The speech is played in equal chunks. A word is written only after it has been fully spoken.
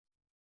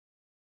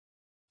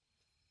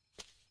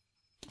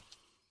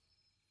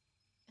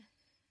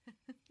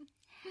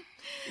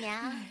娘。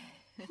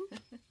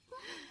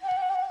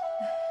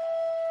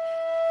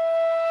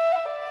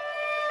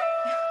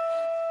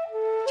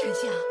丞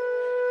相，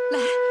来，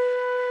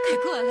快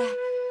过来，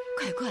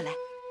快过来，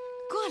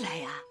过来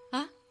呀！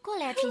啊，过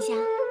来呀，丞相。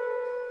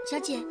小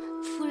姐、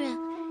夫人，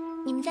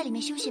你们在里面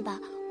休息吧，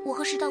我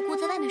和石道姑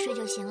在外面睡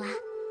就行了。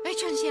哎，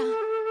丞相，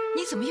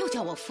你怎么又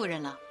叫我夫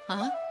人了？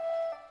啊？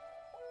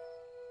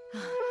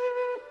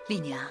丽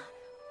娘，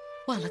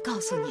忘了告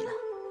诉你了，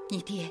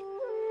你爹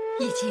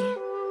已经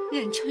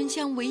认春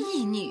香为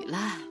义女了。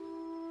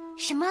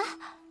什么？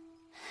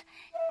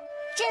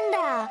真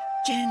的？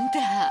真的。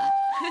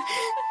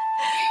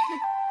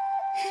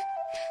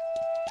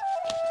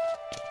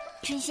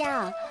春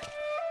香，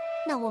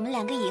那我们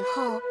两个以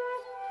后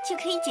就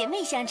可以姐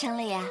妹相称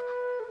了呀。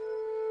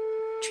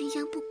春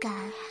香不敢。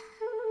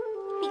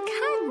你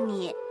看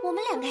你，我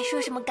们两个还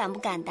说什么敢不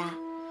敢的？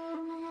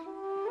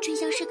春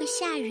香是个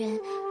下人，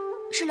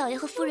是老爷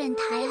和夫人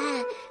抬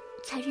爱，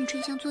才认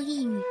春香做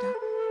义女的。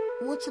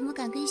我怎么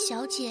敢跟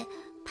小姐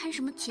攀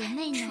什么姐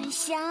妹呢？春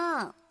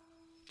香，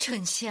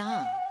春香，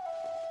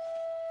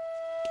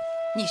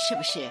你是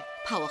不是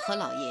怕我和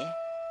老爷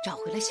找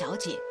回了小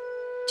姐，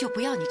就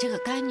不要你这个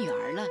干女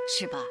儿了，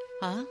是吧？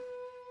啊？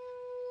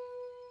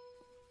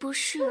不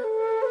是。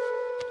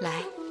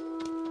来，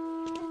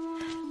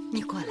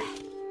你过来。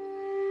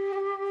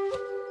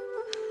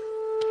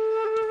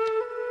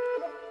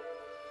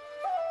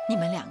你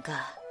们两个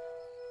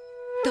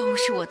都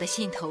是我的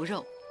心头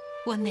肉，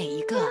我哪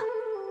一个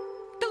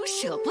都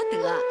舍不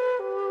得。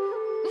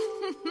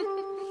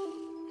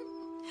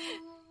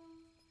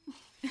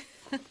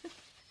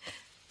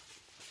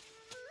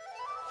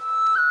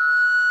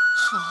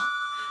好，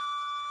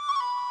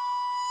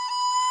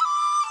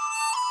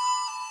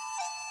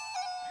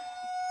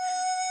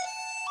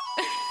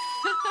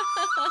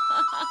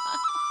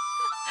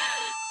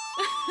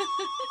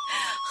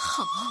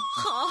好，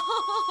好，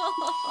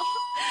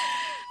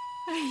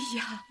哎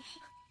呀！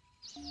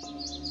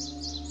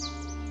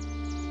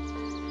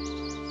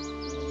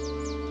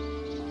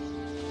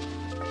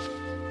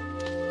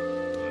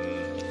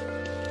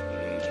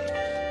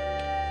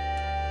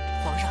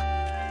皇上，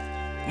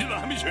你怎么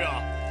还没去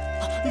啊？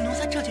奴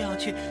才这就要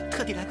去，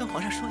特地来跟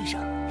皇上说一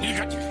声。你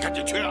赶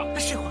紧去啊！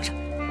是皇上。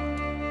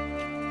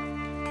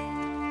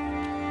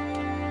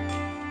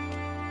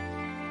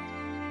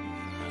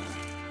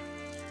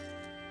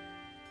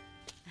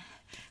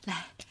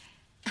来，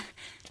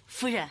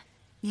夫人，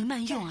您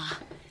慢用啊。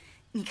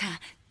你看，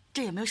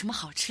这也没有什么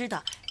好吃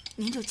的，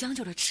您就将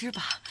就着吃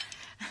吧。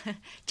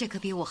这可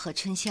比我和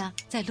春香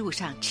在路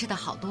上吃的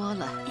好多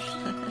了。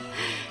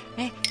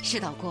哎，石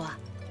道姑，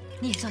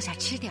你也坐下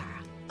吃点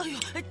啊。哎呦，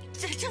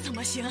这怎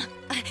么行？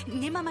哎，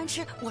您慢慢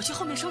吃，我去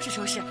后面收拾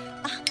收拾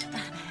啊。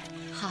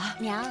好，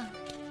娘，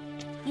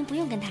您不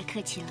用跟他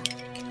客气了。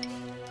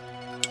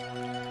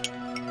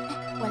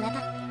哎，我来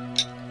吧。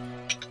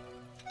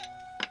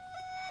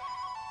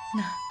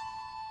那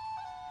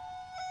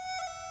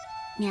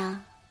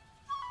娘，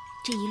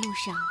这一路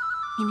上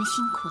你们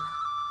辛苦了。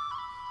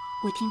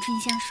我听春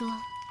香说，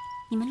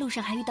你们路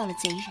上还遇到了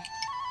贼人，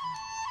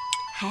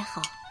还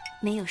好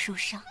没有受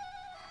伤，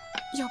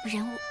要不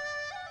然我……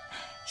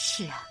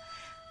是啊，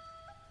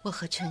我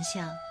和春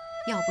香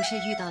要不是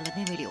遇到了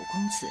那位柳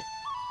公子，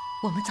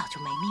我们早就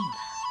没命了。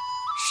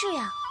是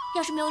呀，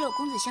要是没有柳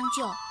公子相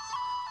救，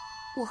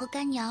我和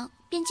干娘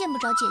便见不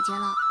着姐姐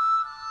了。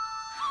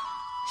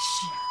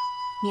是啊，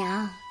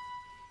娘，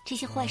这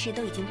些坏事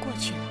都已经过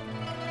去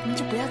了，您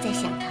就不要再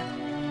想他了。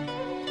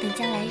等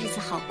将来日子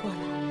好过了，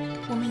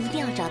我们一定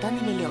要找到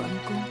那位柳恩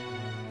公，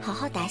好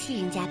好答谢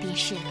人家便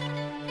是了。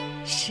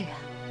是啊，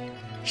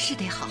是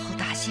得好好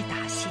答谢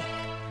答谢。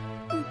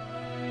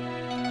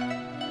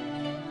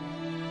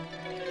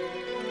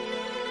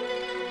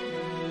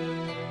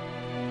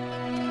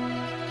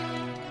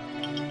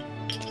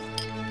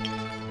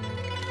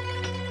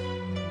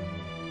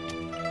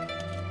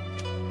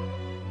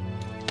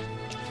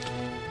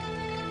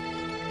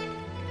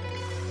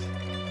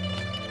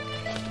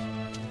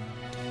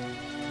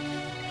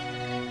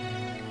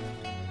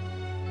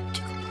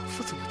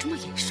怎么这么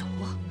眼熟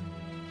啊？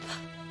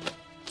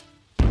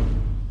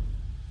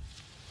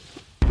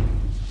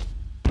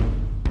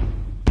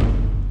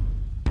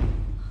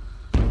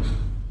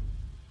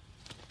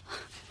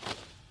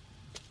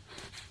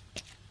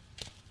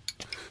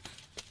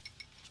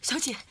小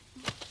姐，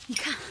你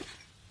看，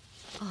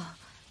哦，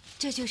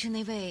这就是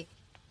那位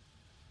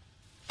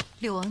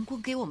柳恩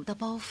公给我们的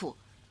包袱，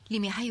里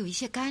面还有一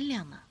些干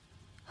粮呢。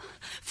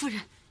夫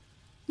人，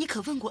你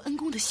可问过恩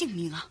公的姓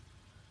名啊？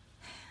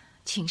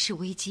情势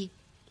危机，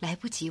来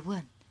不及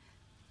问。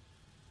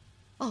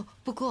哦，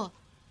不过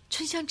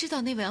春香知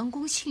道那位恩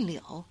公姓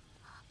柳。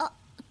哦，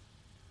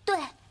对，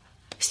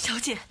小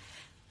姐，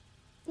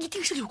一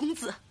定是柳公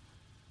子。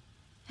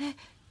哎，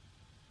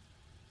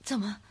怎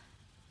么？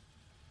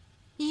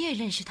你也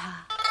认识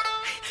他？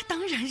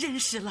当然认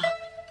识了，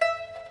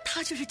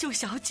他就是救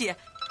小姐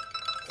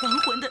还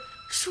魂的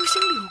书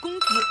生柳公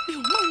子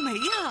柳梦梅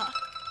呀。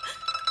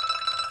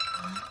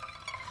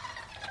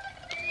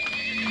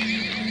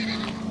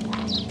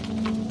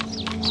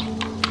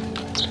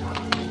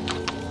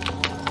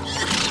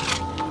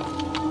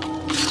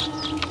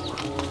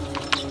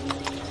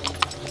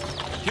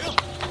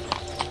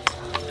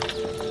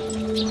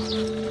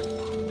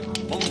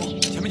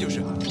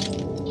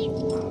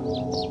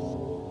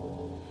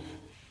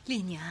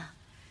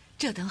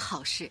这等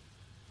好事，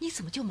你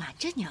怎么就瞒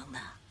着娘呢？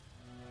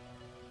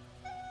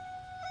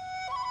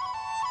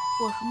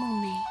我和梦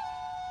梅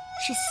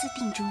是私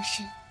定终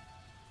身，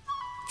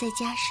再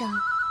加上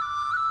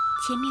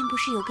前面不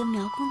是有跟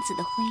苗公子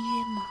的婚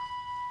约吗？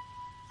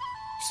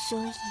所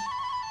以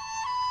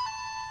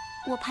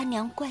我怕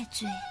娘怪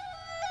罪。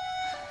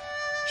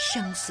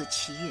生死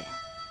契约，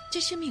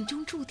这是命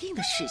中注定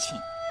的事情，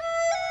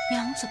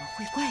娘怎么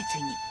会怪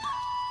罪你呢？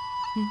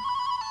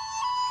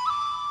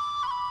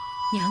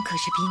娘可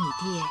是比你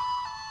爹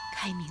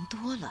开明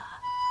多了。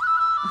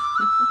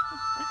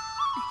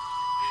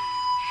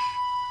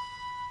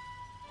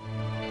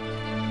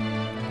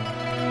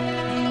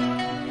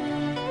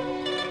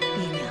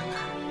爹娘啊，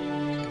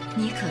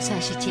你可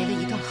算是结了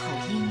一段好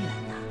姻缘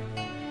呐。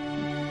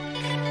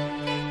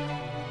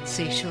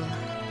虽说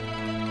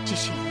这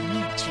是一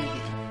面之缘，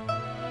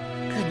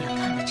可娘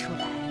看得出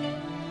来，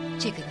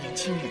这个年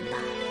轻人呐，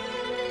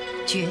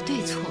绝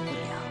对错不了。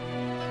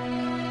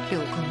六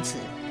公子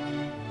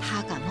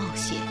他敢冒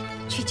险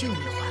去救你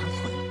还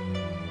魂，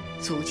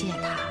足见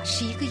他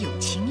是一个有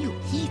情有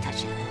义的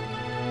人。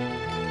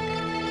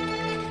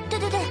对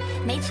对对，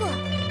没错，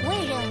我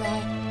也认为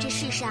这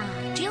世上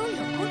只有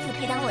柳公子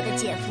配当我的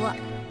姐夫。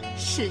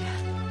是啊。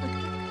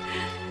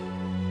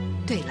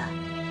对了，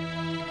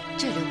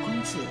这柳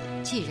公子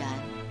既然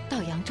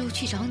到扬州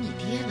去找你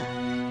爹了，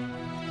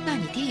那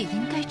你爹也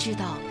应该知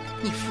道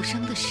你复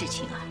生的事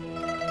情啊。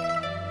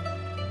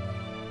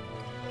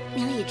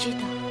娘也知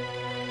道，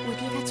我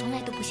爹他从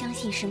来都不相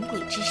信神鬼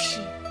之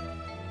事。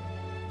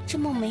这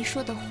梦梅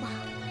说的话，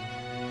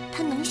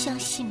他能相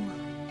信吗？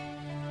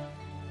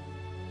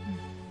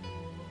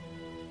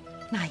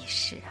那也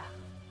是啊。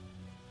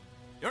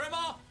有人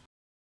吗？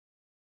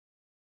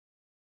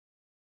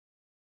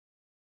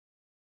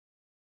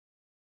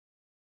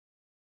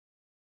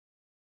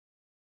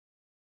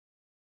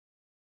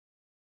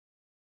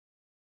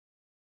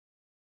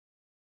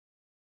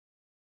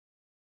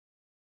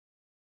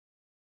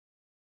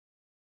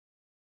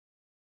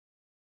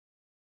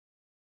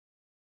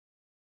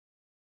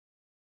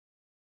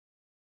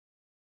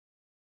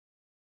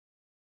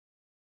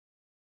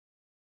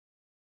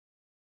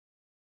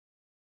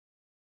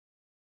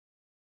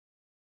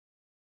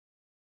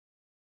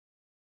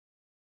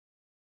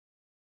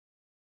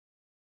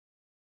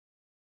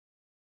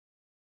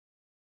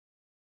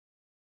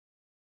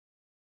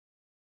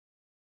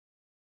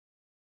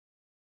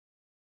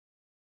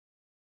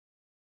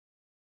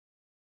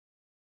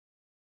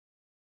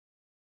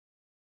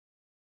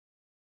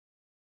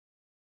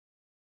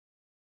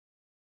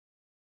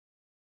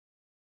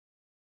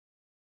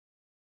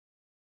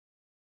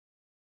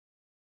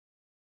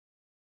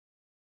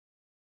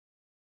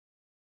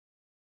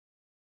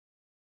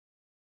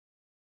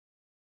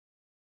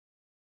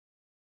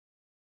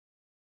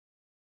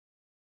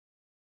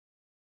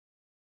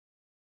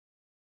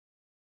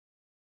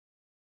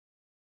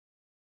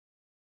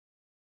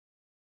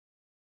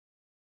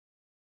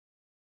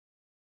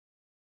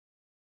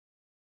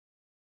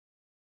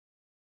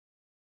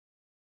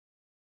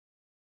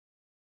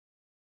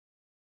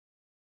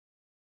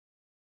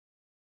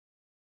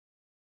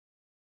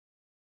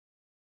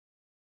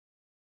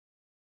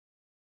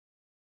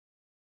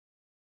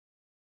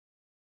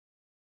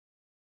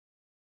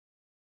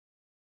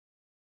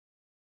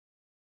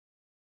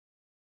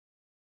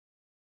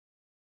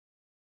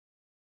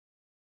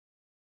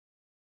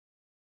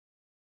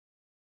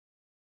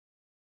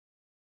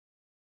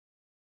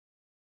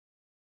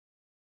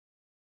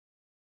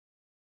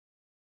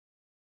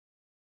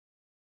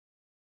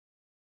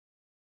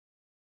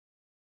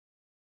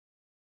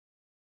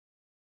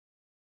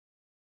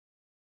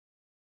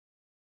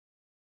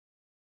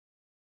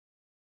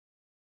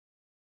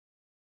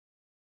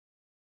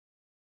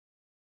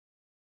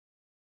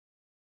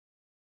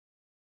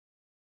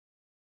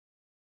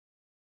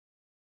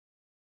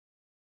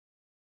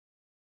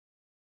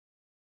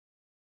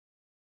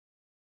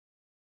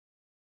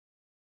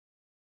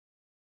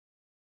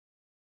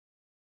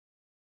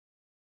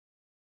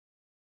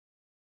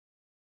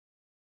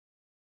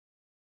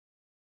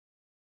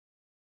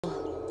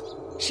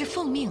是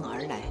奉命而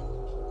来，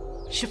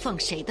是奉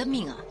谁的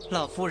命啊？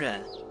老夫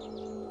人，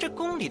这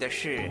宫里的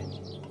事，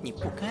你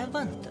不该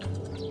问的，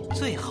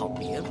最好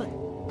别问。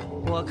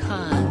我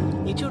看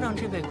你就让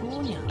这位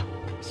姑娘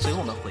随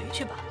我们回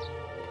去吧，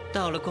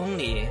到了宫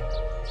里，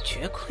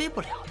绝亏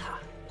不了她。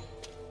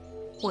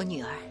我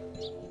女儿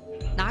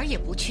哪儿也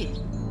不去，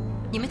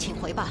你们请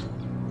回吧。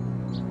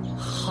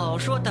好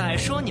说歹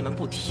说，你们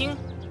不听，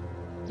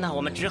那我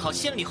们只好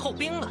先礼后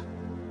兵了。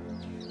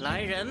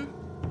来人，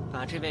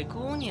把这位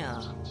姑娘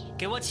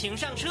给我请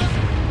上车。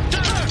你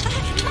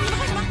们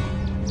干什么？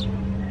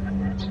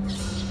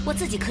我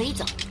自己可以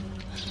走。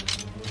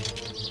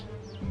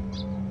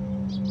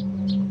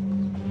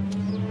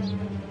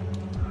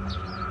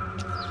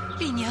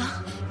丽娘，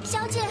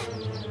小姐，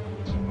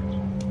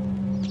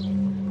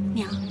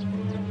娘，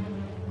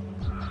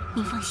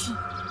您放心，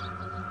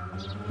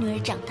女儿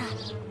长大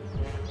了，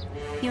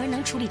女儿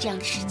能处理这样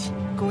的事情。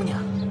姑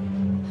娘，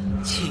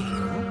请。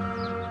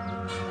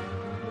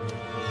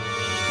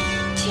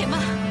且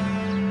慢。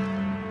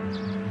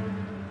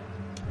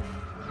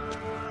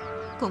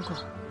公公，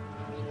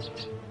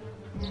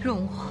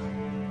容我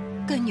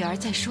跟女儿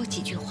再说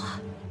几句话。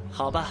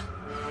好吧，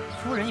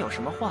夫人有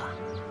什么话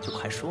就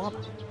快说吧。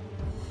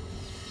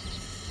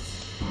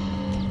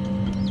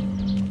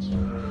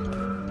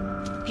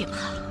别怕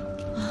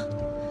啊，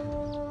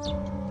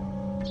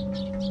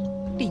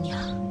丽娘，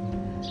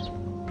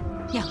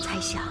娘猜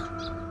想，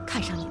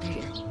看上你的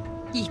人，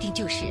一定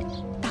就是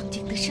当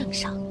今的圣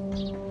上。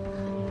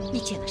你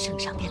见了圣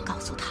上，便告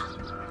诉他，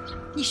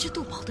你是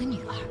杜宝的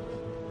女儿。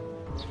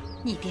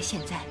你爹现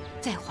在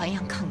在淮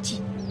阳抗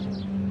晋，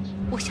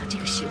我想这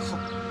个时候，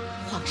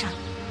皇上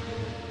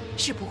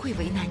是不会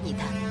为难你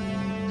的，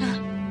啊，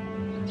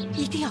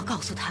一定要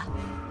告诉他。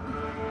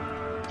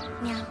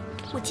娘，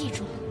我记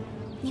住了，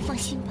您放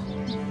心吧。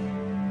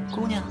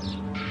姑娘，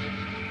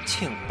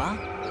请吧。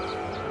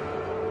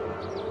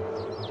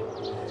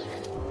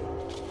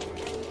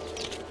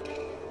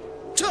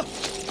撤！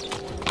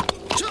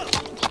撤！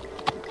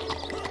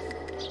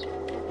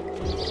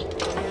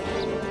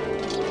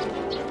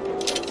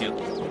请，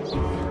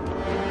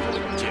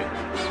请。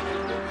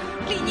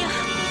丽娘，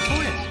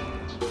夫人，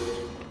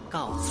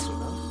告辞了。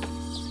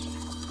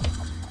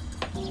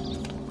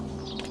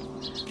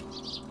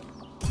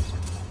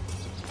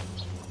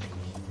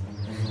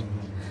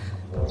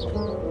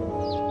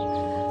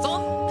走。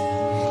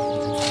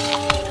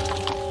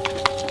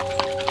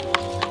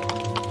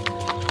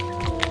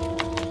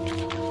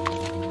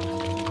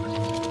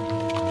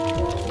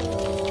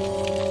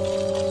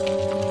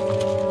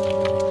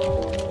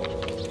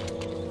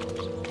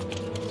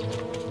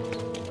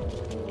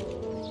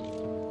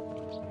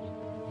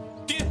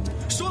爹，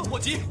手按火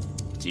急！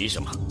急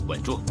什么？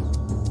稳住！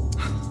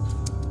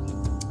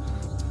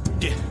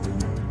爹，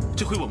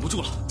这回稳不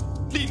住了，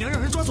丽娘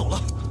让人抓走了。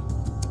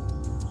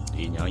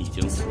丽娘已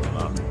经死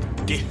了。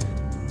爹，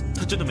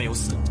她真的没有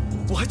死，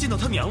我还见到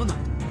她娘了呢。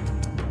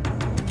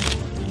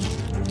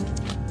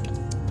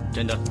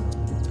真的？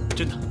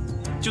真的，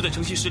就在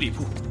城西十里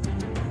铺。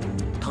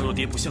倘若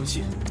爹不相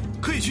信，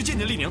可以去见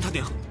见丽娘她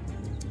娘。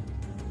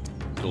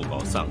杜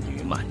宝丧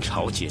女满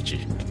朝皆知，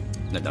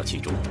难道其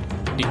中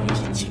另有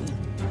隐情？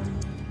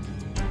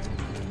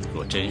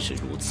若真是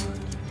如此，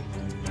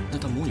那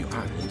他母女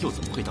二人又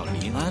怎么会到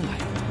临安来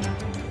呢？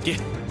爹，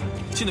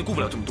现在顾不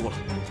了这么多了。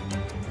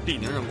丽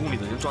娘让宫里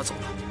的人抓走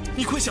了，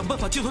你快想办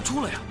法救她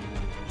出来呀！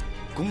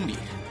宫里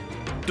人？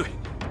对，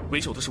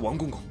为首的是王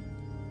公公。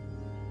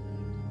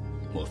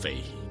莫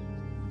非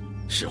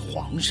是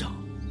皇上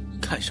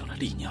看上了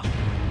丽娘？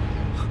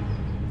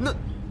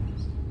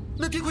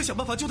那爹快想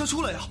办法救她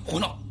出来呀！胡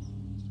闹！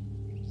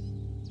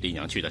丽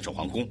娘去的是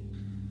皇宫，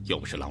又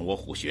不是狼窝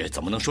虎穴，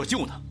怎么能说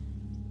救呢？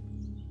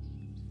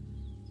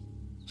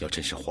要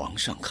真是皇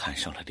上看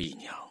上了丽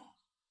娘，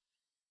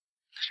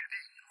那是丽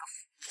娘的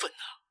福分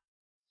啊！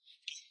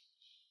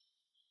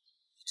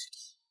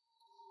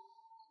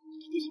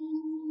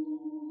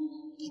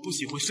我不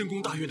喜欢深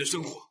宫大院的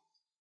生活。你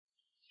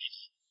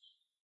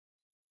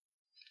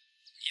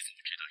怎么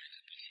知道人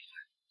们不喜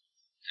欢？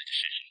在这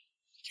世上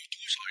有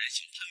多少人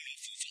想攀援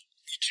附凤，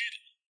你知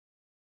道吗？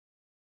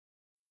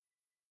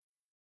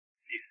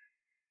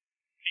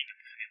丽娘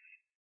不是那样的人，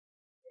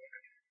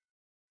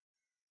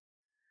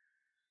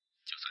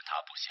就算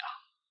他不想，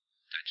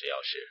但只要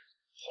是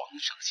皇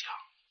上想，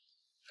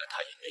那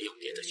他也没有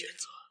别的选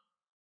择。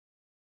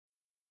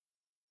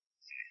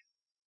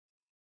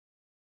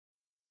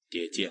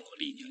爹见过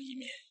丽娘一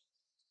面，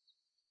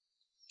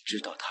知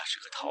道她是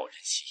个讨人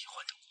喜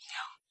欢的姑娘。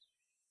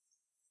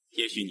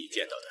也许你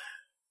见到的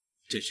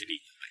真是丽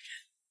娘本人，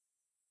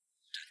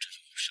但这又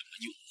有什么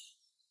用呢？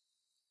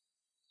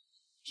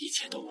一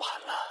切都晚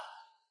了。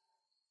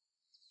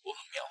我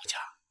们苗家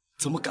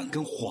怎么敢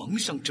跟皇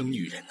上争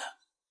女人呢？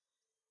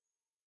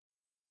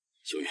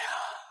秀媛啊，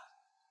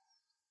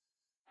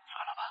罢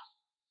了吧，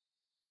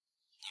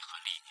你和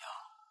丽娘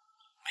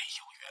没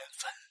有缘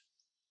分。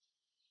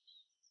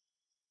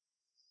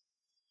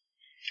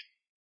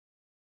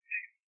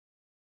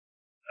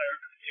孩儿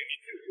肯定你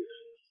救救他。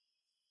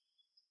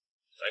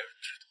孩儿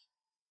知道，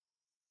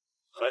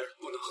孩儿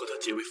不能和他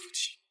结为夫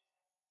妻，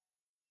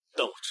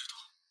但我知道，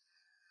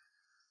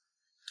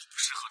他不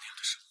适合那样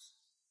的生活，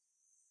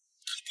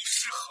他不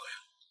适合呀。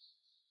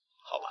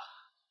好吧，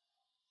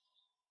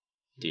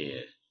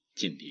爹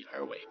尽力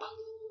而为吧。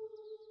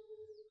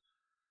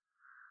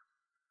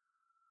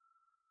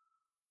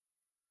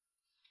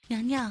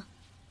娘娘，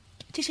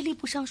这是吏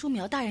部尚书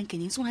苗大人给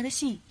您送来的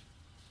信。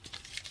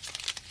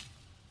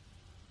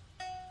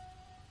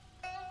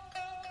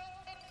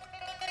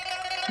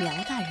苗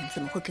大人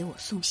怎么会给我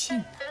送信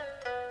呢？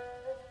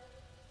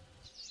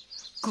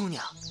姑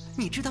娘，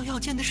你知道要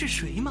见的是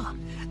谁吗？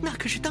那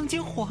可是当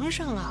今皇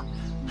上啊！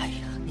哎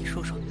呀，你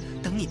说说，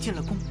等你进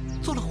了宫，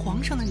做了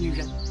皇上的女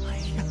人，哎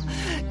呀，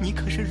你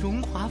可是荣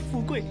华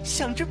富贵，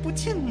享之不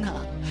尽呢。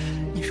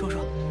你说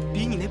说，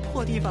比你那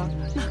破地方，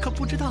那可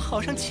不知道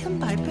好上千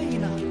百倍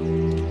呢。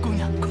姑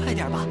娘，快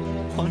点吧，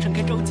皇上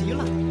该着急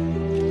了。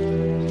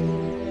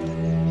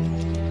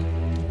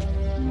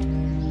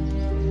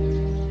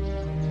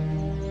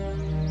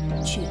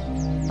去，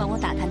帮我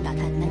打探打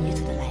探那女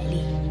子的来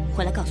历，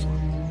回来告诉我。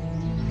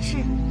是。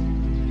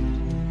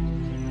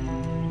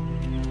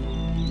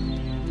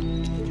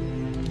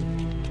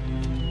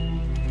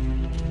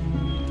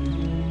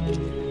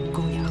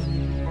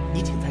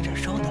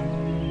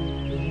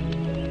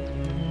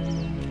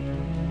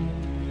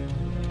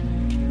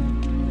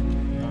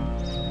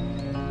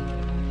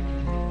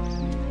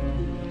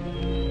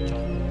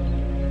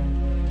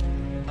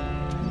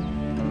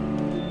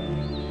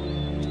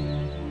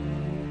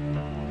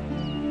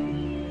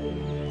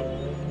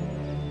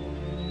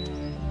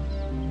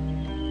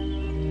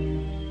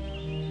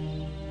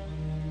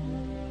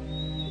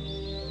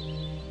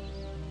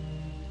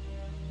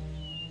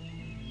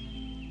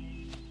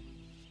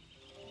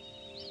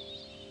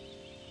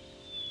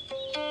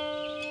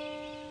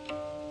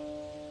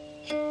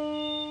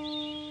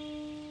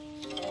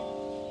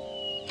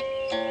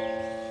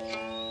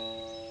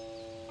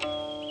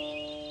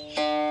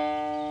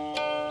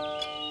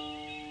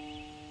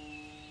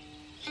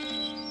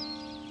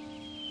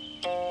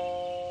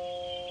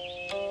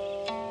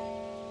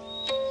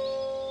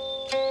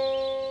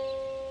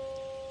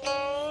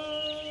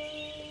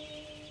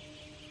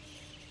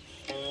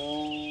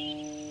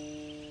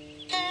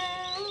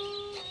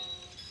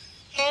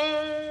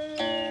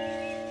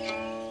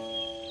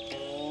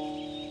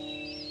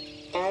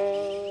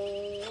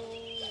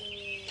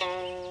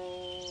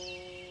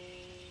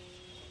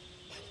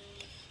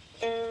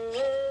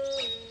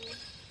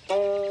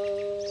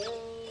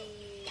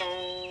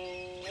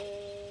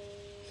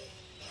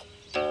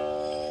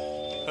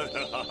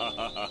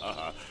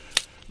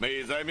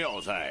哉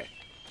妙哉，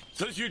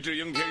此须只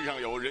应天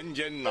上有人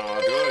间哪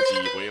得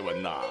几回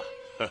闻呐！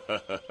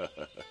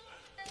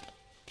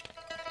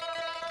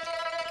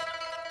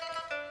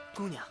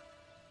姑娘，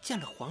见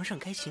了皇上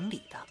该行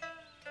礼的。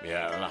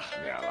免了，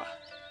免了。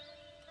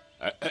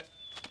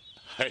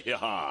哎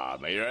呀，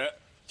美人，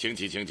请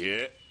起，请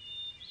起。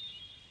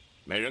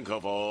美人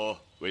可否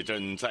为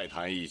朕再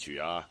弹一曲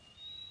啊？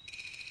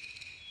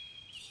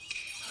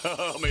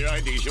美人还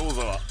挺羞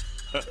涩，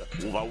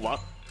无妨无妨。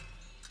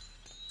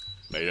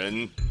美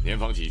人年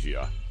方几许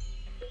啊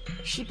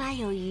？18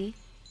有余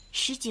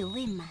，19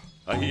未满。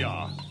哎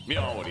呀，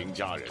妙龄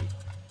佳人，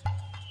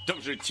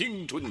正是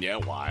青春年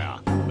华呀！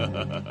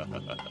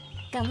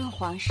敢问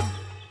皇上，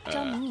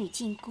招民女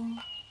进宫，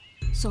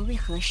所谓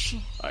何事？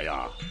哎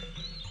呀，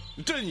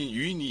朕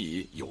与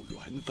你有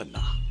缘分呐。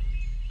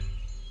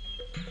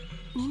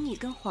民女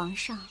跟皇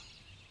上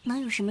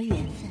能有什么缘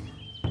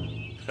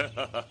分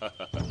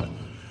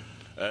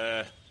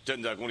啊？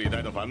朕在宫里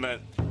待得烦闷，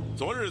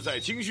昨日在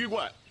清虚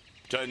观，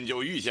朕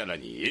就遇见了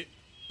你。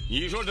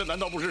你说这难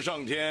道不是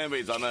上天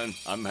为咱们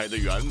安排的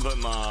缘分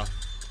吗？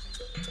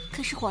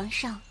可是皇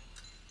上，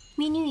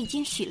民女已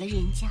经许了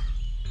人家，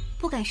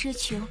不敢奢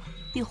求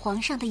与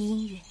皇上的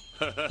姻缘。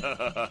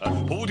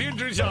普天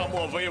之下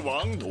莫非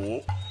王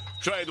土，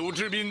率土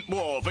之滨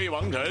莫非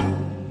王臣。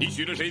你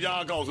许了谁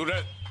家？告诉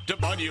朕，朕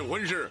把你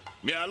婚事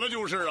免了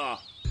就是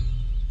了。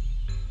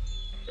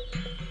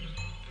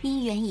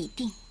姻缘已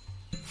定，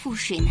覆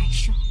水难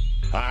收。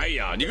哎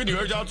呀，你跟女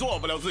儿家做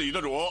不了自己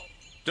的主，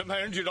朕派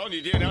人去找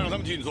你爹娘，让他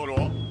们替你做主，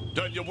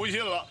朕就不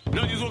信了，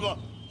让你做个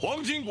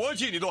皇亲国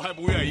戚，你都还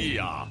不愿意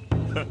呀？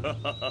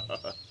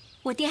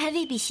我爹还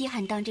未必稀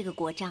罕当这个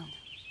国丈呢。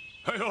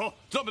哎呦，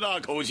这么大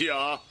口气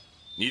啊！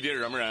你爹是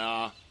什么人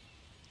啊？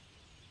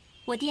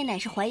我爹乃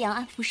是淮阳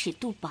安抚使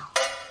杜宝。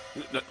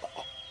哪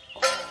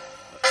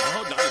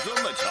有这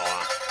么巧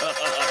啊？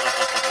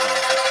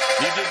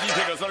你这击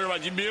退了30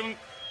万金兵，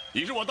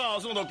你是我大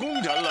宋的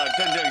功臣了。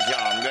朕正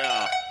想着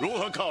呀，如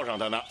何犒赏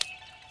他呢？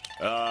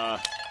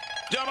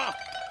这样吧，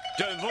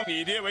朕封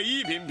你爹为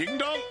一品平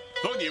章，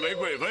封你为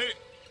贵妃，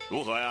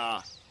如何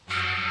呀？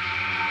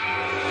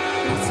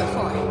如此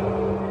厚爱，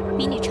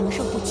民女承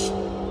受不起。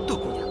杜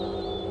姑娘，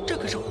这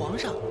可是皇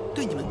上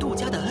对你们杜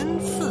家的恩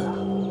赐啊！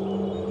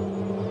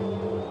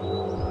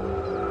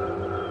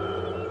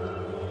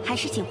还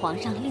是请皇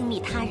上另觅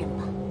他人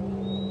吧。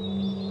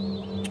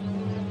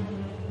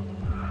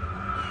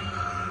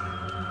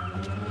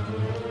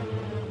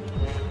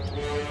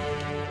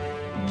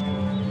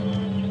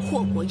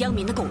祸国殃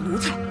民的狗奴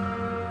才，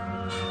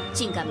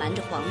竟敢瞒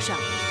着皇上，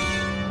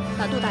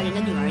把杜大人的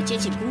女儿接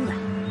进宫来。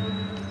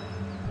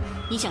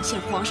你想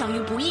陷皇上于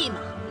不义吗？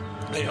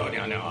哎呦，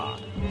娘娘啊，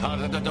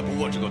他不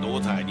过是个奴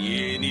才，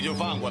你就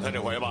放过他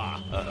这回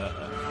吧。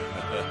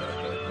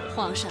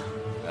皇上，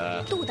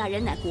杜大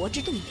人乃国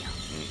之栋梁，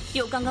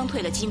又刚刚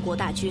退了金国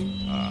大军，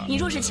你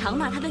若是强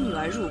纳他的女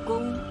儿入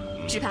宫，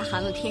只怕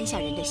寒了天下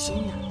人的心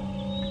呢。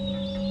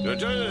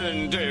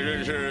朕这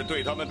任是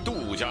对他们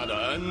杜家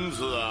的恩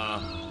赐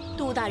啊。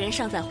杜大人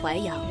尚在淮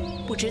阳，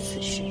不知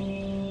此事。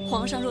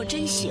皇上若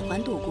真喜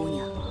欢杜姑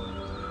娘，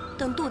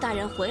等杜大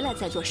人回来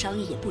再做商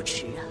议也不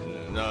迟啊。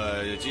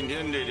那今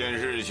天这件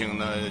事情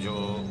呢，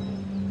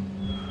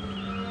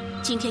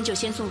今天就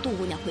先送杜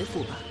姑娘回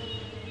府吧。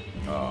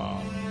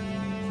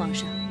皇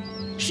上，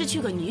失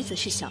去个女子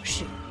是小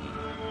事，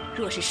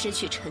若是失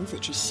去臣子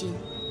之心，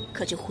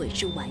可就悔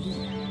之晚矣。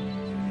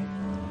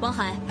王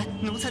海，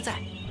奴才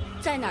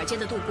在哪儿见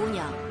的杜姑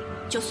娘，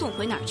就送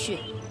回哪儿去，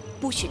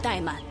不许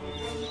怠慢。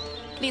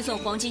另送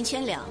黄金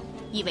1000两，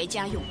以为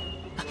家用。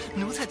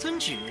奴才遵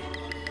旨。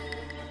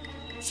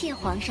谢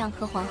皇上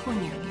和皇后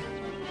娘娘。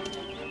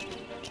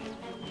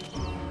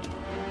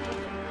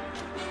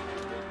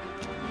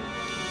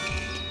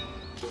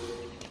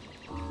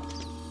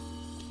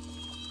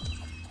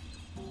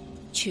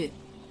去，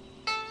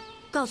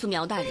告诉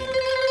苗大人，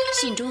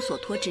信中所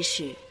托之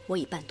事，我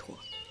已办妥。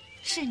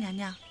是娘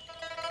娘。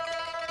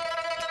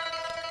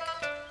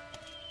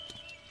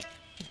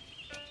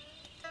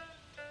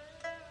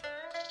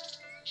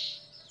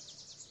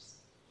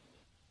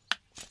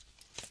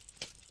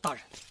大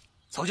人，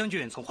曹将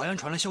军从淮安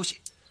传来消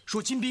息，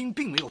说金兵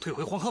并没有退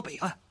回黄河北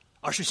岸，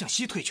而是向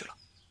西退去了。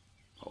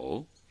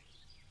哦，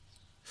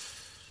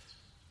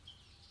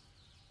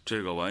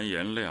这个完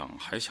颜亮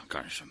还想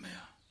干什么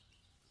呀？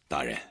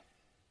大人，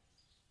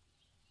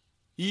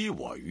依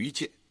我愚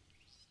见，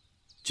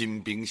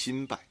金兵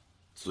新败，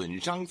损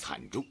伤惨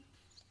重，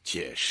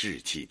且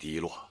士气低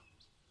落，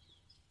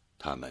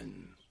他们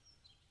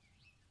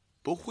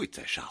不会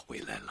再杀回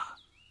来了。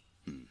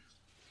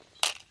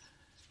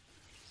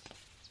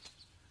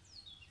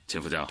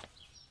钱副将，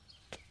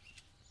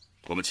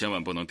我们千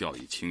万不能掉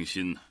以轻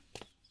心呢。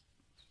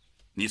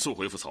你速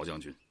回复曹将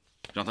军，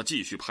让他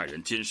继续派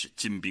人监视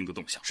金兵的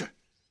动向。是。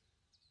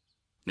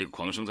那个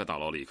狂生在大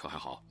牢里可还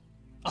好？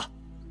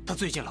他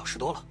最近老实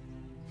多了。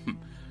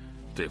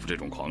对付这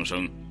种狂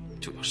生，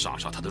就要杀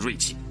他的锐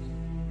气。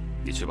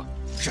你去吧。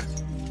是。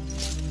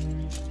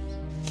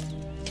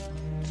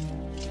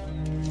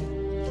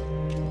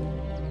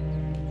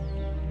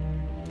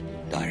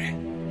大人，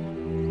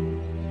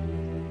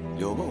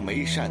柳梦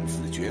梅擅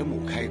自掘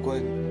墓开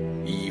棺，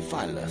已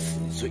犯了死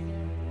罪，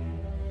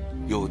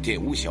又玷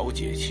污小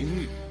姐清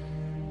誉，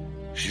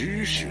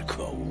实是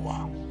可恶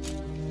啊！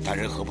大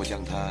人何不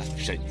将她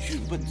审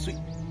讯问罪？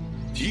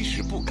即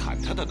使不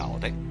砍她的脑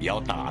袋，也要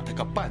打她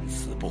个半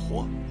死不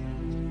活，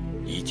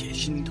以解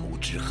心头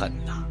之恨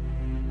呐！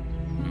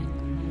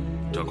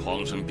这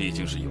狂生毕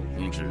竟是有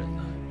功之人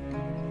呢，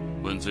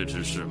问罪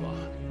之事嘛，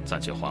暂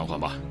且缓缓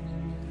吧。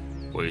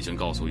我已经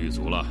告诉狱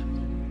卒了，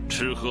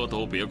吃喝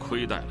都别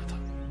亏待了他。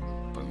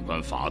本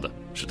官罚的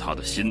是他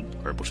的心，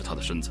而不是他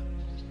的身子。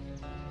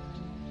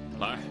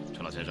来，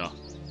陈老先生，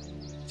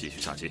继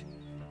续下棋。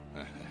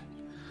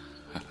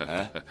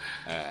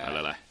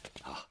来，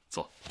好，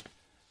坐。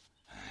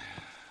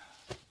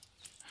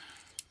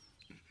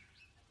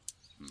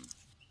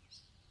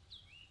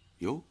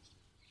哟，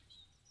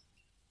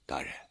大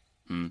人，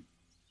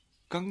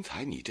刚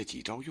才你这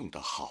几招用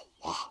得好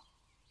啊，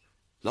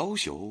老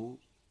朽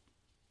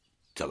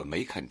怎么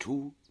没看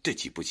出这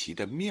几步棋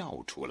的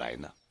妙出来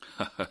呢？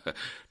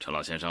陈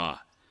老先生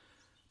啊，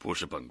不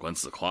是本官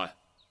自夸呀，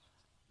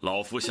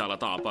老夫下了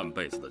大半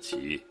辈子的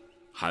棋，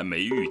还没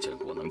遇见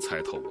过能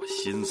猜透我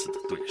心思的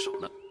对手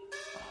呢。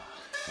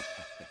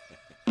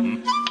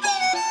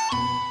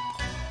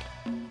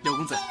柳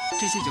公子，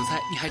这些酒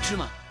菜你还吃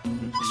吗？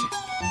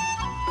是。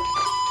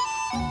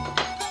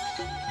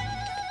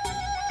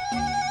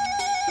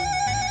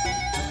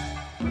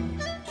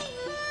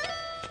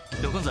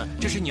柳公子，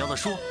这是你要的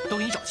书，都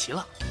给你找齐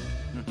了。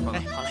哎，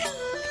好嘞。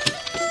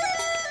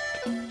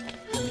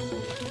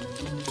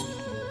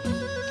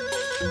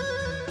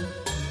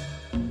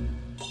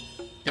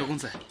柳公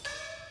子，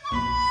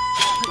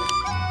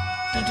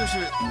您这是，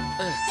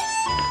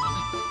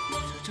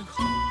这真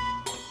好。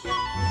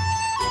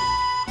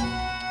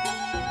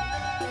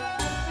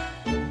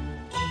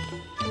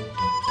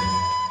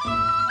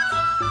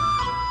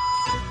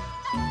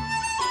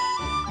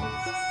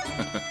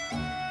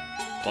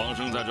皇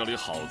生在这里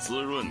好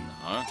滋润呢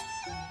啊！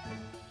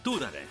杜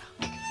大人呀，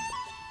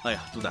哎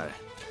呀，杜大人，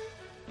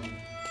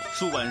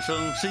恕晚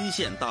生身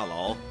陷大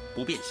牢，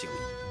不便行礼。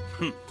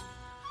哼，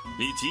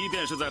你即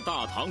便是在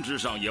大堂之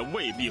上，也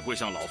未必会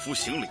向老夫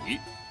行礼。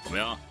怎么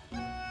样，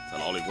在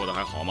牢里过得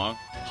还好吗？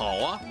好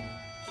啊，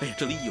哎呀，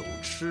这里有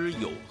吃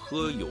有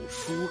喝有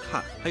书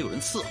看，还有人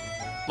伺候，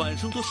晚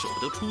生都舍不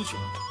得出去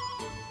了。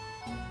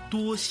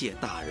多谢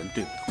大人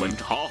对我的关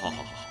照。好，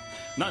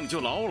那你就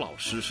老老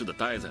实实的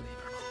待在里边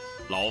吧。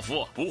老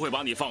夫不会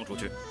把你放出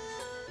去。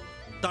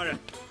大人，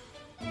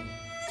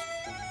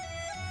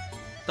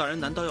大人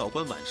难道要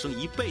关晚生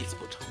一辈子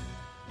不成？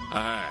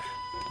哎，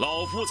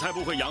老夫才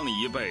不会养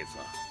你一辈子，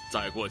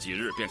再过几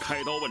日便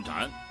开刀问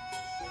斩。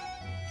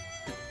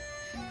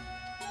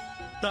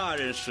大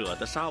人舍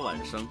得杀晚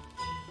生？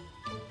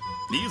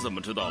你怎么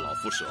知道老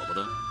夫舍不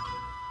得？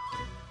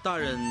大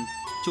人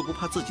就不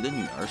怕自己的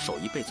女儿守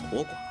一辈子活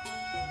寡？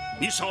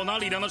你少拿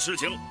李娘的事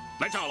情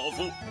来诈老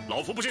夫，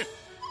老夫不信。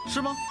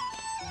是吗？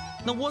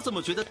那我怎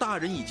么觉得大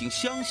人已经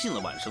相信了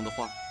晚生的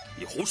话？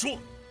你胡说！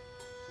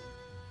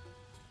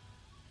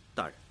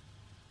大人，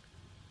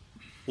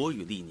我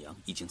与丽娘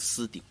已经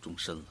私定终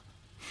身了。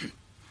哼，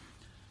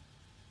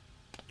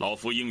老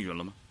夫应允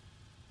了吗？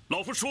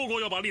老夫说过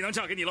要把丽娘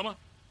嫁给你了吗？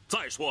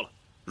再说了，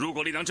如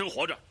果丽娘真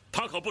活着，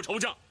她可不愁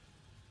嫁。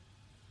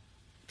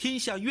天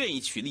下愿意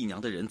娶丽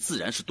娘的人自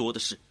然是多的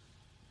是，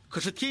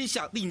可是天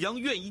下丽娘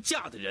愿意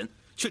嫁的人，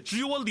却只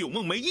有我柳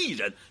梦梅一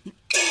人。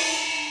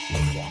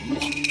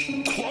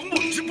狂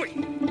妄之辈！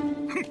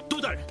哼，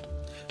杜大人，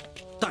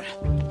大人，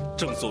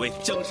正所谓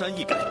江山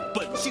易改，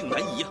本性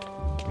难移啊！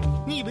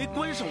你以为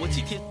关上我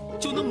几天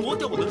就能磨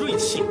掉我的锐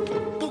气？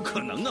不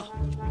可能啊！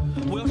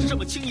我要是这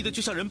么轻易的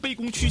就向人卑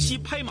躬屈膝、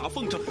拍马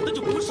奉承，那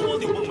就不是我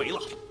柳梦梅了。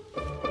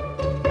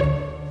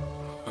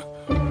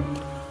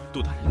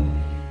杜大人，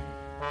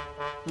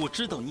我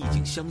知道你已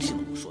经相信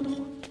了我说的话，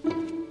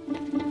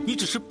你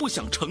只是不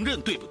想承认，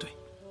对不对？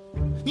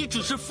你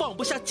只是放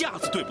不下架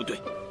子，对不对？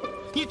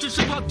你只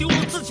是怕丢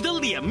了自己的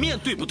脸面，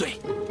对不对？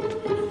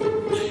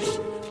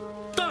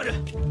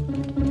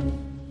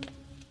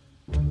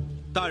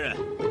大人，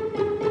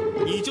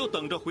你就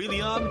等着回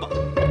临安吧。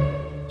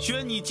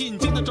宣你进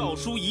京的诏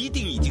书一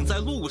定已经在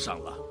路上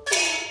了。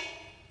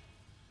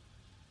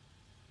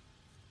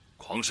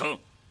狂生，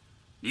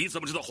你怎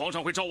么知道皇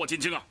上会召我进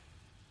京啊？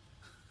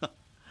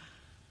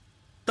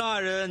大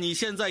人，你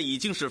现在已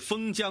经是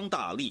封疆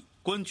大吏，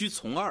官居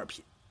从二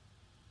品。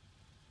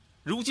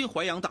如今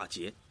淮阳大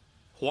捷，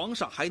皇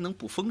上还能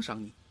不封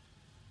赏你？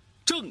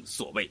正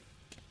所谓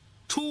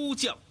出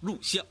将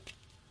入相。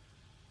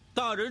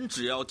大人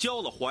只要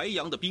交了淮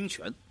阳的兵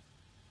权，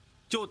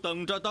就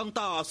等着当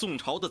大宋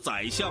朝的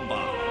宰相吧。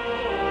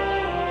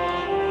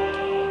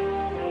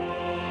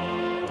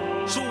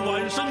恕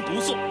晚生不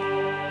送。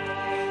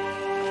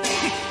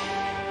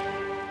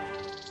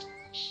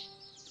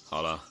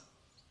好了，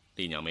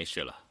丽娘没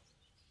事了，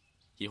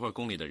一会儿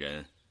宫里的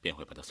人便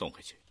会把她送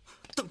回去。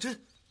当真？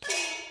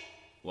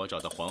我找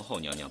到皇后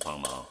娘娘帮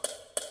忙，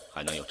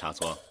还能有差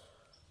错？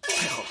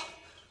太好了，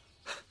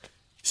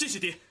谢谢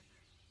爹。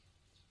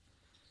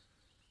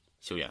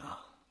修远啊，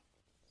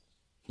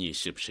你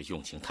是不是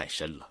用情太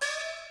深了？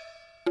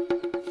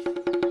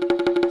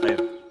孩儿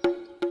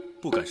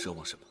不敢奢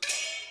望什么。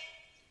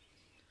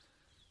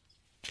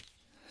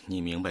你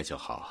明白就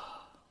好。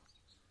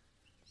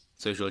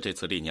虽说这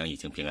次丽娘已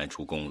经平安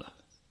出宫了，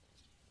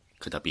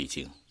可她毕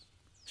竟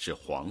是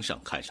皇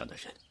上看上的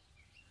人，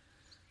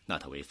纳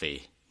她为妃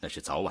那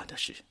是早晚的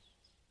事。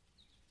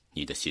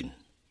你的心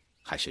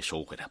还是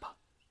收回来吧。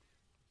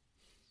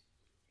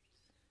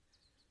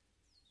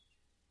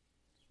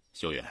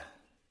修远，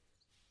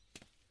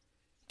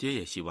爹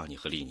也希望你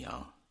和丽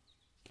娘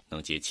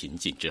能结秦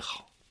晋之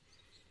好，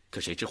可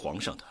谁知皇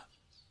上的……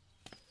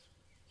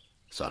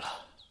算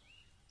了，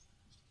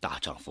大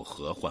丈夫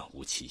何患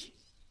无妻，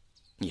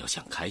你要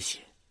想开些。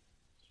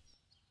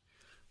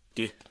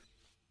爹，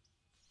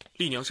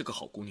丽娘是个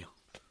好姑娘，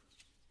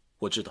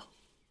我知道，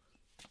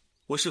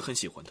我是很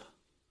喜欢她。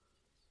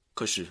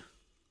可是，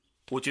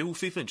我绝无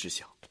非分之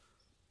想。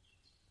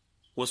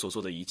我所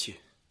做的一切，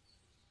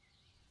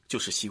就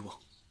是希望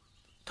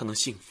她能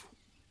幸福，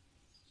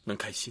能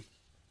开心。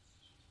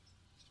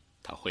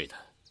她会的。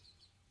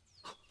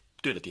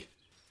对了，爹，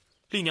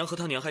丽娘和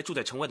她娘还住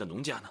在城外的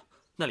农家呢，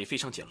那里非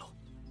常简陋，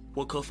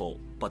我可否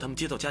把他们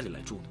接到家里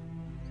来住呢？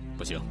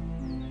不行。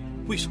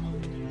为什么？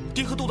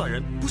爹和窦大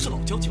人不是老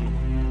交情了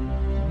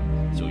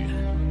吗？修远，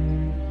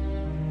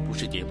不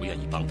是爹不愿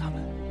意帮他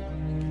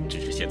们，只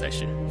是现在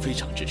是非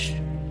常之时。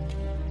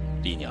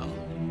丽娘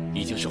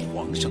已经是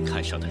皇上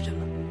看上的人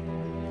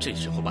了，这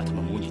时候把他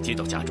们母女接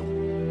到家中，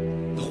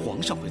那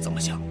皇上会怎么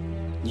想？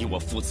你我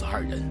父子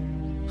二人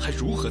还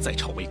如何在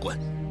朝为官？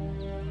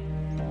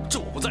这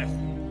我不在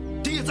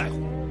乎，爹在乎。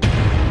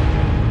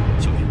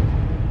修远，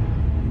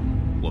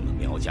我们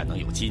苗家能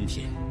有今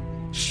天，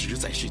实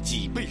在是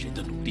几辈人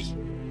的努力，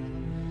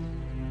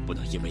不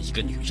能因为一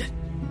个女人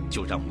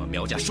就让我们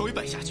苗家衰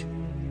败下去。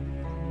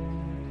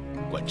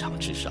官场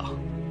之上，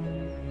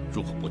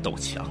若不斗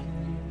强，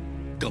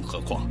更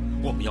何况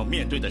我们要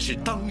面对的是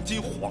当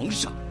今皇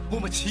上，我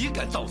们岂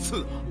敢造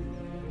次啊？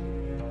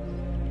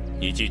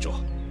你记住，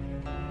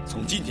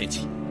从今天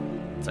起，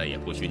再也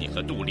不许你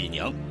和杜丽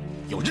娘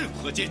有任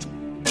何接触。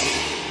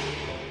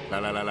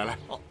来，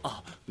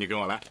你跟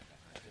我来。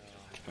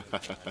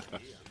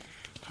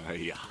哎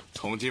呀，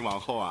从今往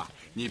后啊，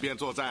你便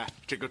坐在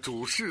这个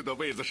主事的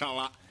位子上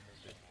了。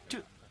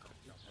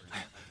哎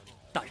呀，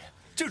大人，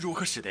这如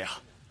何使得呀？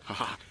哈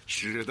哈，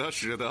使得，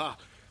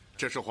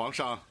这是皇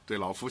上对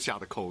老夫下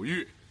的口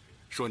谕，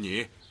说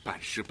你办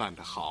事办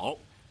得好，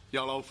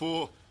要老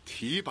夫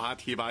提拔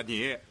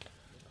你。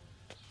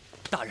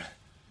大人，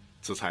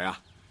子才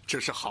啊，这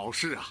是好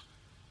事啊！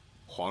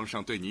皇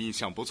上对你印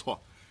象不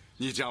错，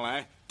你将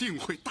来定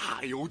会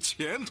大有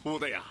前途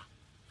的呀！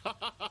娘，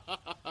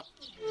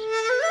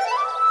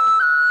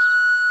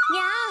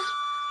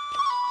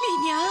丽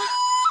娘，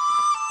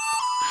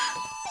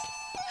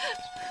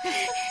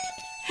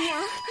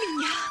娘，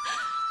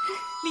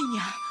丽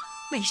娘，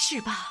没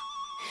事吧？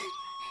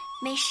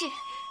没事，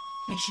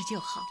没事就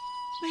好，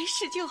没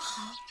事就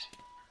好。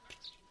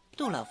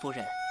杜老夫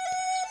人，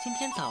今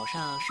天早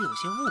上是有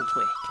些误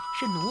会，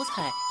是奴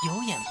才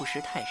有眼不识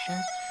泰山，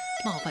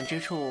冒犯之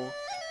处，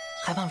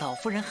还望老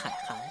夫人海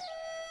涵。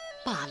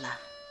罢了，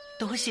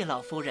多谢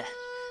老夫人。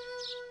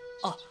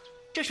哦，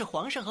这是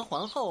皇上和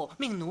皇后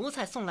命奴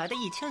才送来的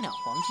1000两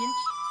黄金，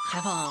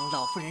还望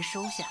老夫人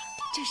收下。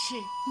这是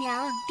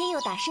娘，爹又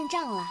打胜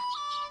仗了。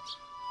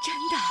真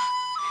的？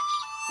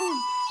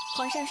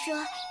皇上说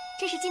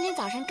这是今天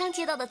早上刚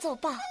接到的奏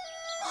报。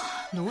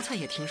奴才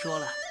也听说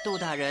了，杜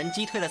大人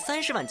击退了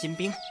30万金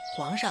兵，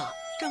皇上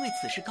正为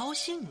此事高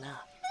兴呢。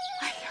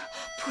哎呀，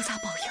菩萨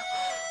保佑，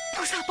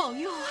菩萨保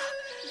佑啊！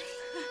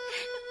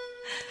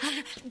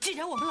既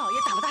然我们老爷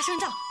打了大胜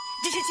仗，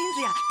这些金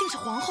子呀，定是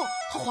皇后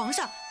和皇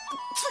上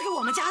赐给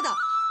我们家的，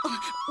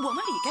我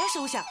们理该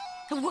收下。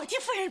我替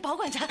夫人保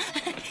管着。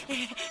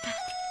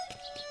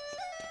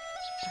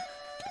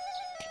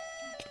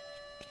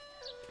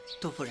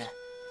杜夫人，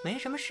没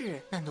什么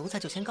事，那奴才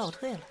就先告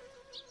退了。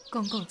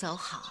公公走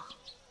好。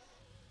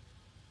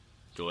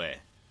诸位，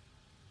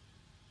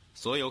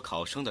所有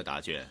考生的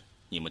答卷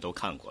你们都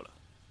看过了，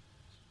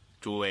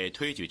诸位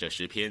推举这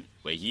10篇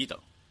为1等，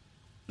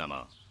那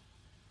么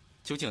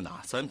究竟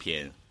哪3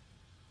篇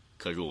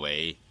可入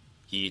为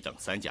1等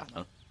3甲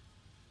呢？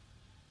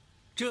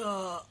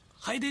这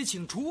还得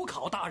请主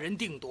考大人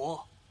定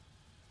夺，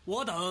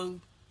我等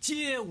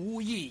皆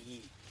无异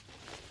议。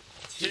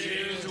请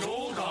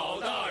主考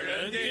大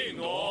人定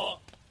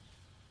夺。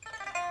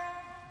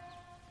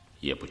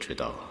也不知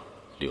道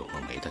柳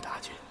梦梅的答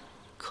卷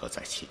可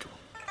在其中。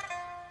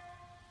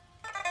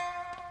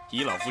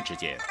依老夫之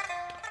见，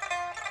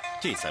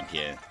这3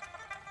篇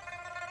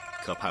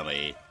可判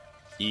为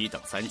1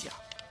等3甲。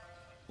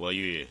我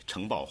欲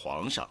呈报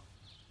皇上，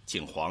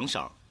请皇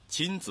上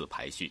亲自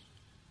排序。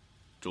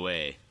诸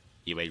位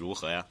以为如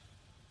何呀？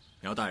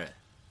苗大人，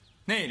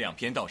那2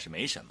篇倒是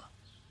没什么，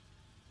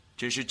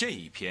只是这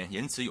1篇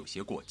言辞有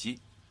些过激，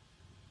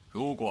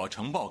如果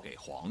呈报给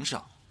皇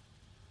上，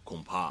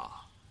恐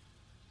怕……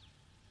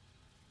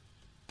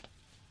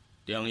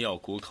良药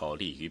苦口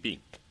利于病，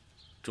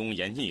忠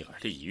言逆耳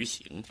利于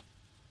行。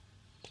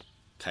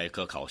开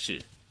科考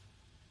试，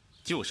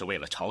就是为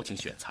了朝廷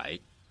选才。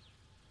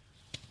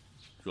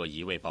若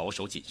一味保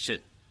守谨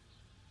慎，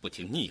不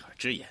听逆耳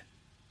之言，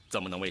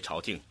怎么能为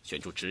朝廷选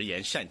出直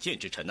言善谏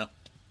之臣呢？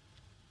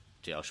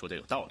只要说的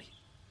有道理，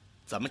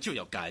咱们就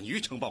要敢于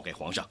呈报给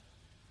皇上。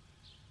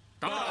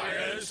大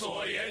人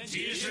所言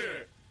极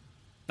是。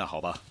那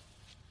好吧，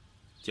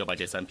就把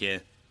这3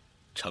篇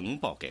呈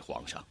报给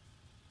皇上，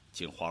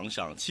请皇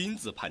上亲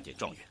自判点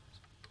状元。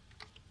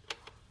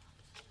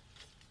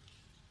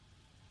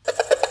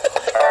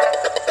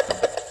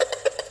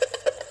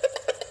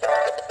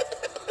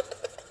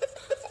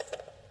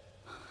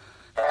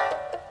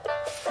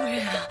夫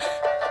人啊，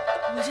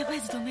我这辈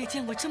子都没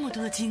见过这么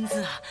多的金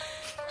子啊！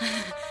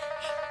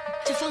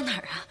这放哪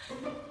儿啊？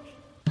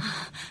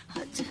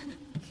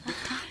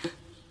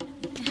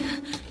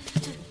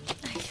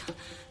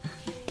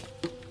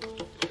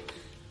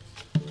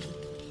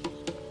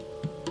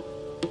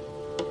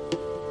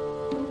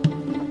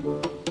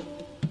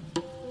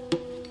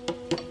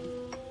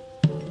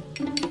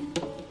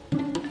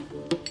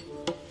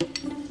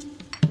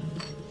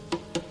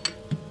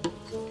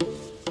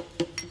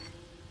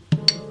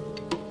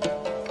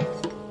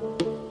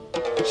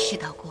石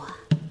道姑啊，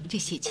这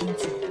些金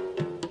子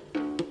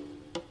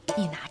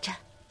你拿着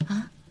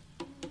啊！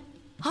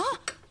啊！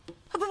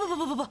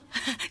不，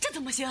这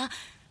怎么行？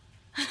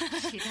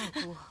石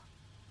道姑，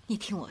你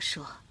听我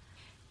说，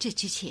这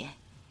之前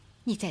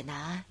你在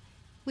南安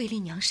为丽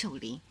娘守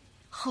灵，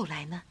后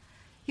来呢，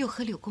又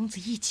和柳公子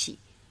一起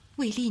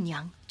为丽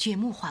娘掘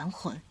墓还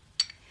魂，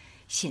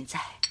现在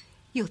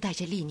又带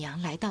着丽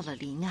娘来到了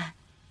临安，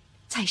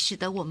才使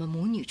得我们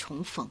母女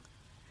重逢。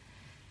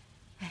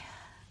哎呀，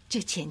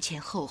这前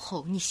前后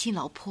后你辛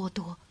劳颇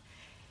多，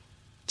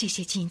这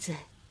些金子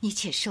你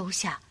且收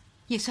下，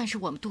也算是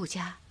我们杜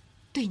家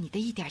对你的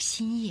一点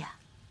心意啊。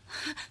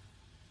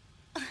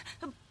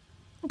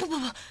不，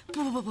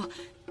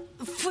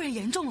夫人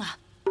言重了，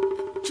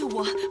这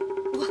我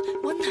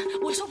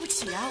受不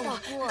起啊！道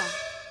姑，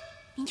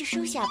您就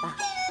收下吧，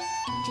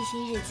这些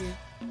日子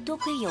多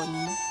亏有您，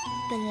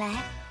本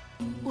来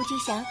我就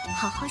想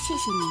好好谢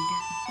谢您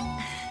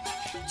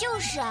的。就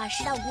是啊，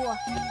石道姑，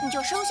你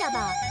就收下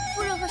吧，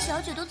夫人和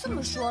小姐都这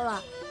么说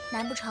了，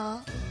难不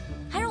成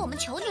还让我们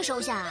求你收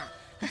下啊？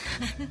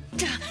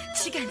这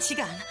岂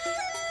敢！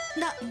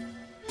那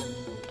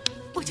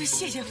我就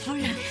谢谢夫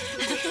人，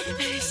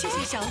谢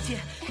谢小姐，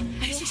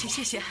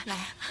谢谢。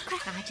来，快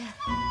拿着，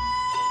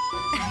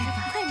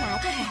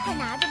快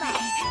拿着吧。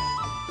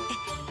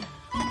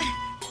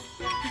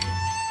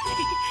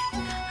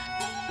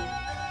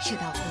石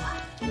道姑啊，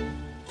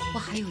我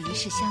还有一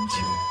事相求，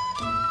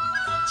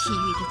其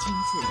余的金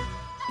子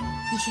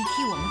你先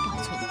替我们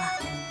保存吧。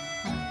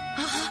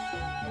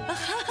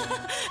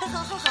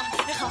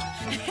好。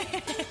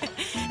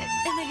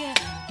那个，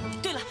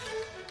对了，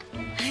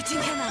今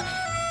天呢，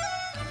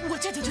我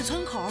这就去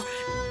村口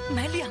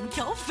买2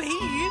条肥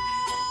鱼，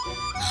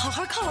好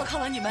好犒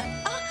劳你们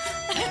啊！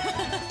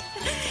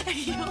哎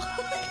呦！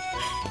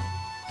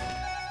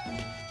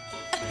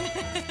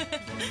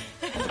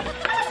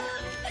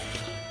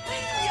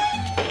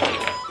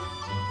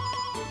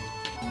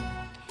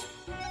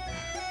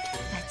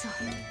来坐。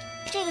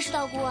这个石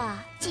道姑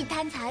啊，既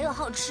贪财又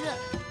好吃，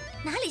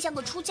哪里像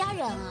个出家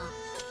人啊？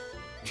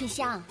春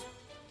香，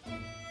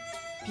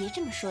别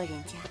这么说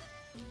人家。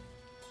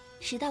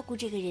石道姑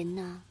这个人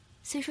呢，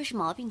虽说是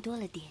毛病多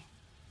了点，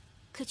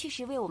可确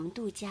实为我们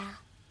杜家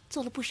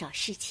做了不少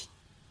事情。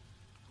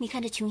你看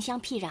这穷乡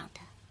僻壤的，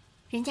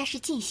人家是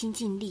尽心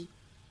尽力，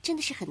真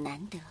的是很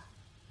难得。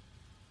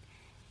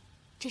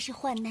这是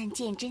患难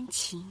见真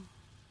情。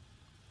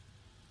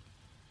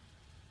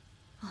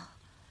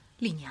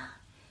丽娘，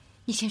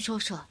你先说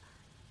说，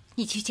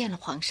你去见了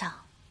皇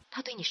上，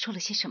他对你说了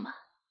些什么？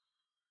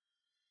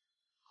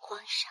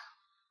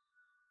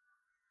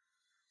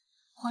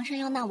皇上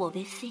要纳我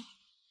为妃，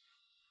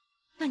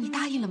那你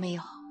答应了没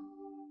有？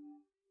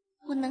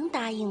我能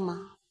答应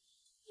吗？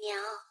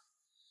娘，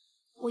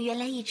我原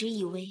来一直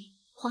以为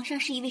皇上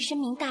是一位深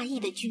明大义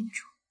的君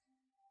主，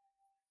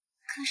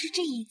可是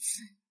这一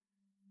次，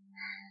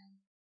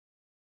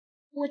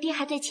我爹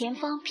还在前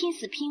方拼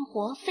死拼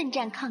活奋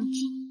战抗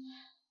金，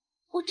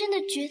我真的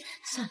觉得……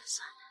算了，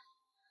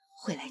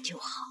回来就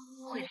好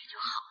了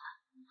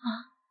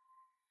啊！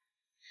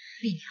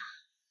丽娘，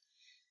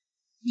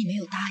你没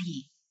有答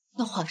应，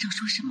那皇上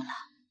说什么了？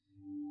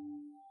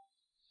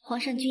皇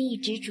上军意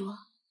执着，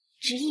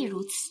执意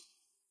如此。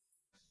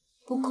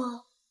不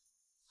过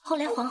后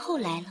来皇后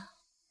来了，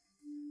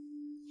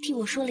替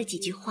我说了几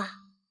句话，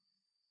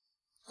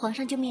皇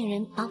上就命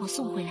人把我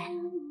送回来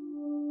了。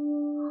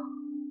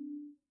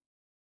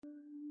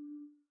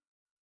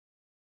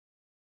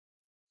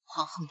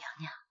皇后娘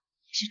娘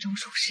是中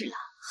书侍郎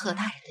何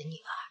大人的女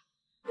儿，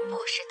博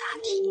识大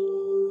体，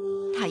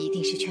她一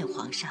定是劝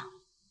皇上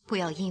不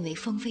要因为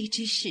封妃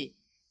之事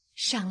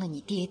伤了你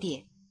爹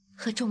爹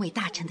和众位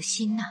大臣的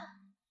心呐。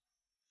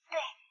对，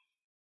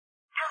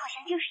她好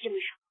像就是这么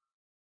说。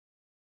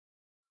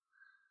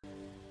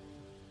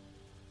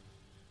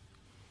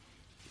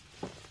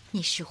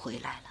你是回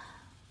来了，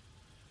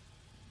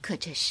可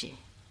这事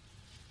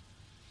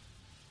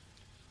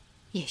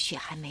也许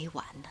还没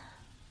完呢。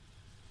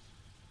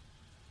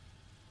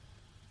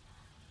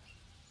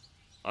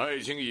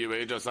爱卿以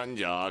为这三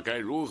甲该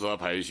如何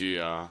排序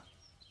啊？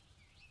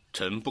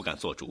臣不敢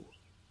做主，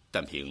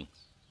但凭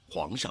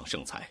皇上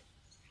圣裁。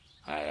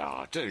哎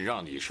呀，朕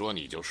让你说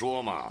你就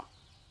说嘛。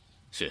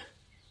是。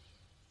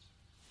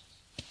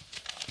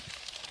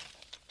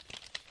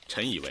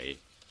臣以为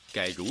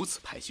该如此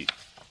排序：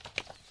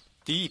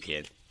第一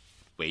篇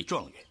为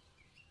状元，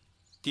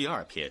第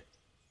二篇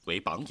为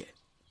榜眼，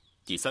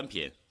第三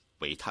篇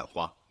为探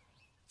花，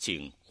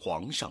请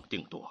皇上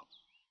定夺。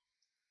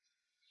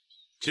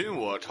今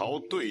我朝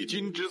对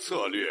金之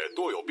策略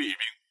多有弊病，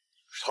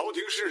朝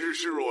廷事事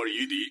视若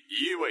夷狄，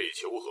一味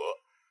求和，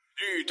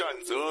欲战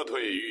则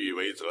退，欲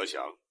为则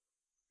降。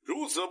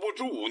如此不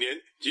出5年，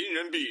金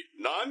人必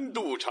南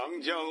渡长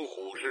江，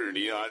虎视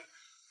临安。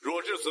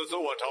若至此，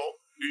我朝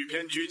欲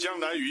偏居江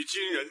南，与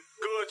金人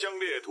割疆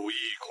裂土，亦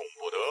恐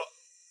不得。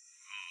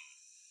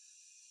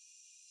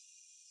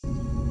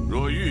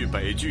若欲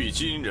北拒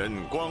金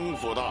人，光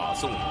复大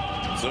宋，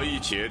则宜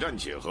且战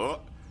且和。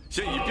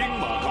先以兵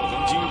马抗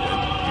衡金人，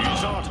于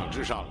沙场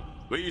之上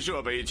威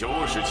慑北囚，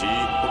使其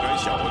不敢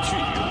小觑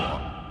于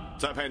我。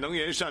再派能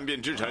言善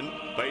辩之臣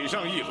北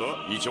上议和，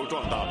以求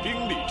壮大兵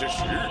力之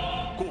实。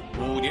故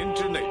5年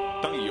之内，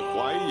当以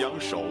淮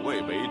阳守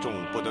卫为重，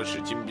不得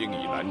使金兵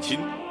以南侵。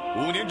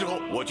5年之后，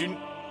我军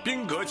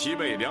兵革齐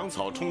备，粮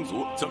草充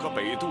足，则可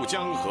北渡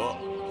江河，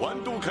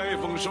还都开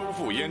封，收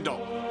复燕赵。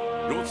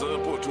如此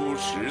不出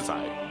10载，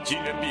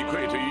金人必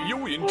溃退于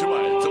幽云之外，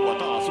则我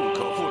大宋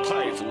可复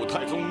太祖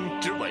太宗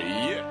之伟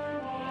业。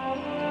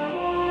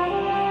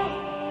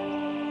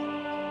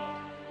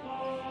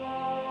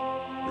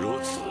如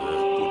此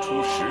不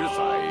出10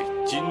载，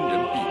金人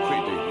必溃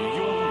退于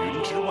幽云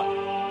之外，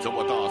则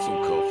我大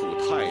宋可复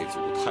太祖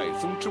太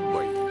宗之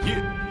伟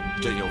业。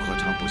朕又何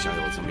尝不想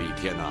有这么一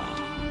天啊？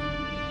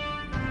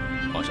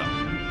皇上，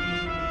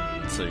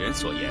此人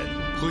所言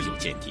颇有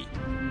见地，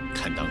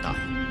堪当大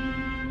用。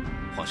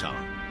皇上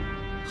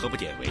何不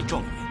典为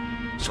状元，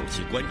授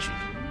其官职，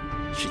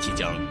使其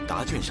将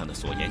答卷上的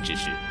所言之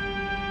事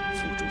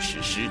付诸实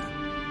施呢？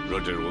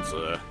若真如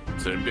此，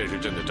此人便是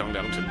朕的张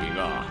良陈平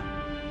啊！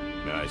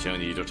那像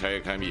你就拆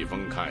开密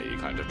封看一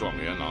看，这状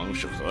元郎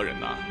是何人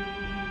呐？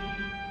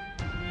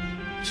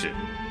是。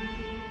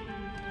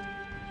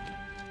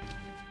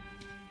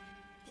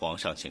皇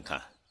上请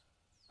看。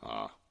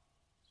啊。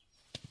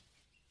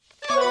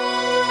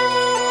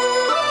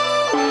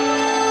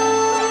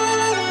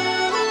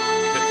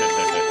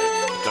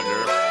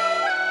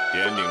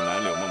点岭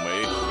南柳梦梅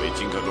为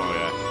金科状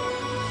元，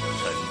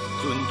臣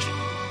遵旨。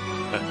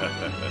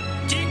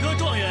金科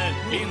状元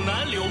岭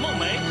南柳梦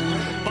梅，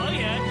榜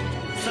眼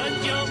三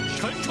江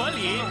陈传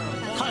礼，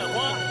探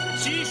花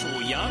西蜀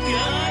杨元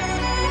安。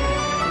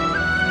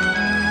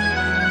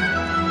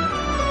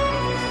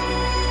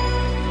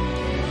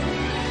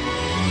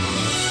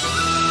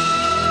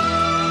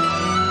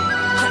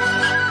太好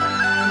了，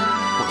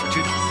我就知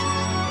道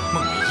梦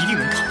梅一定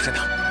能考上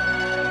他。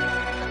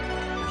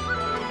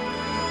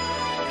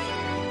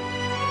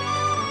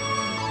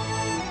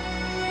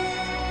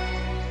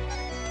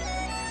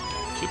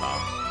去把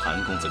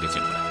韩公子给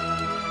请出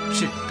来。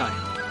是，大人。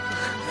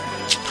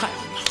太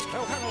好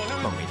了，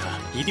梦梅她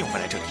一定会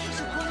来这里，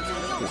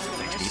我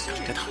在这里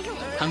等着她。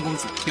韩公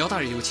子，苗大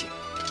人有请。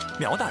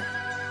苗大人。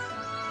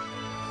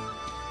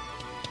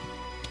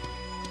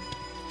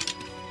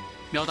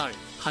苗大人，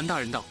韩大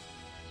人到。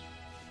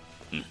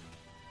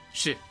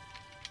是。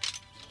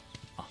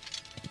啊，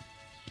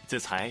子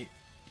才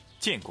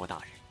见过大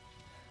人。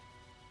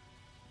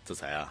子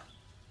才啊，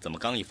怎么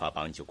刚一发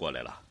榜你就过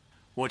来了？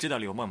我知道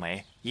柳梦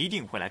梅一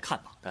定会来看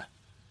榜的，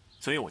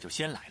所以我就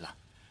先来了。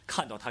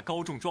看到她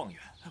高中状元，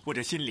我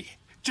这心里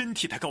真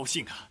替她高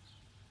兴啊。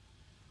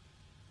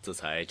子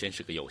才真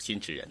是个有心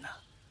之人呐！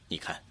你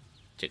看，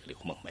这个柳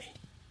梦梅，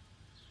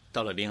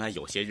到了临安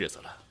有些日子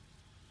了，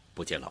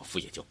不见老夫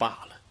也就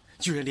罢了，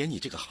居然连你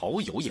这个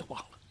好友也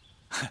忘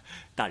了。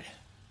大人，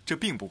这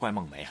并不怪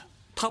梦梅啊，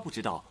她不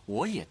知道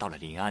我也到了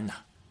临安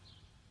呐。